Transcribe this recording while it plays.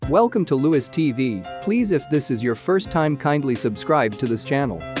Welcome to Lewis TV. Please, if this is your first time, kindly subscribe to this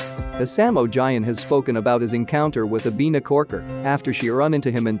channel. Asamoah Gyan has spoken about his encounter with Abina Corker after she run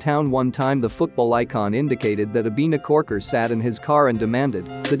into him in town one time. The football icon indicated that Abina Corker sat in his car and demanded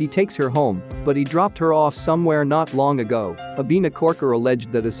that he takes her home, but he dropped her off somewhere not long ago. Abina Corker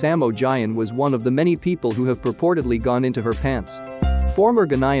alleged that Asamoah Gyan was one of the many people who have purportedly gone into her pants. Former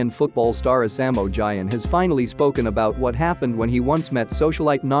Ghanaian football star Asamoah Gyan has finally spoken about what happened when he once met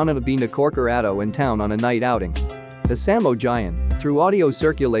socialite Nana Abina Corker Addo in town on a night outing. Asamoah Gyan, through audio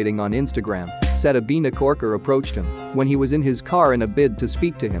circulating on Instagram, said Abina Corker approached him when he was in his car in a bid to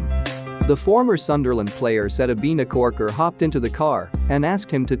speak to him. The former Sunderland player said Abina Corker hopped into the car and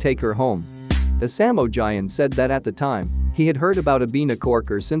asked him to take her home. Asamoah Gyan said that at the time, he had heard about Abina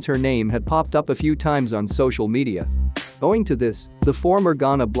Corker since her name had popped up a few times on social media. Owing to this, the former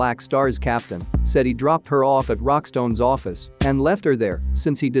Ghana Black Stars captain said he dropped her off at Rockstone's office and left her there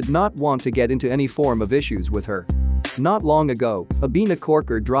since he did not want to get into any form of issues with her. Not long ago, Abina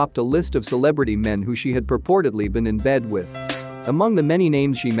Corker dropped a list of celebrity men who she had purportedly been in bed with. Among the many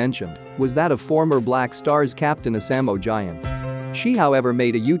names she mentioned was that of former Black Stars captain Asamoah Gyan. She, however,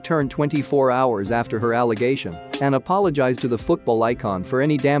 made a U-turn 24 hours after her allegation and apologized to the football icon for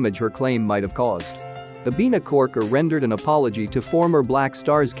any damage her claim might have caused. Abina Corker rendered an apology to former Black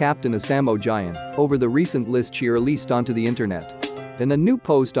Stars captain Asamoah Gyan over the recent list she released onto the internet. In a new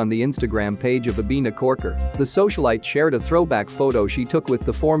post on the Instagram page of Abina Corker, the socialite shared a throwback photo she took with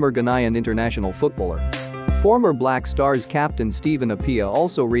the former Ghanaian international footballer. Former Black Stars captain Stephen Appiah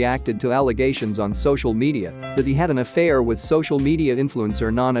also reacted to allegations on social media that he had an affair with social media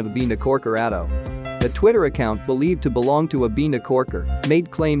influencer Nana Abina Corker Addo. A Twitter account believed to belong to Abina Corker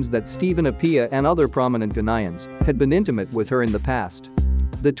made claims that Stephen Appiah and other prominent Ghanaians had been intimate with her in the past.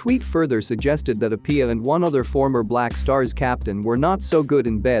 The tweet further suggested that Appiah and one other former Black Stars captain were not so good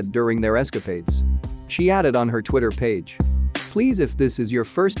in bed during their escapades. She added on her Twitter page, "Please, if this is your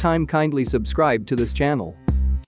first time, kindly subscribe to this channel."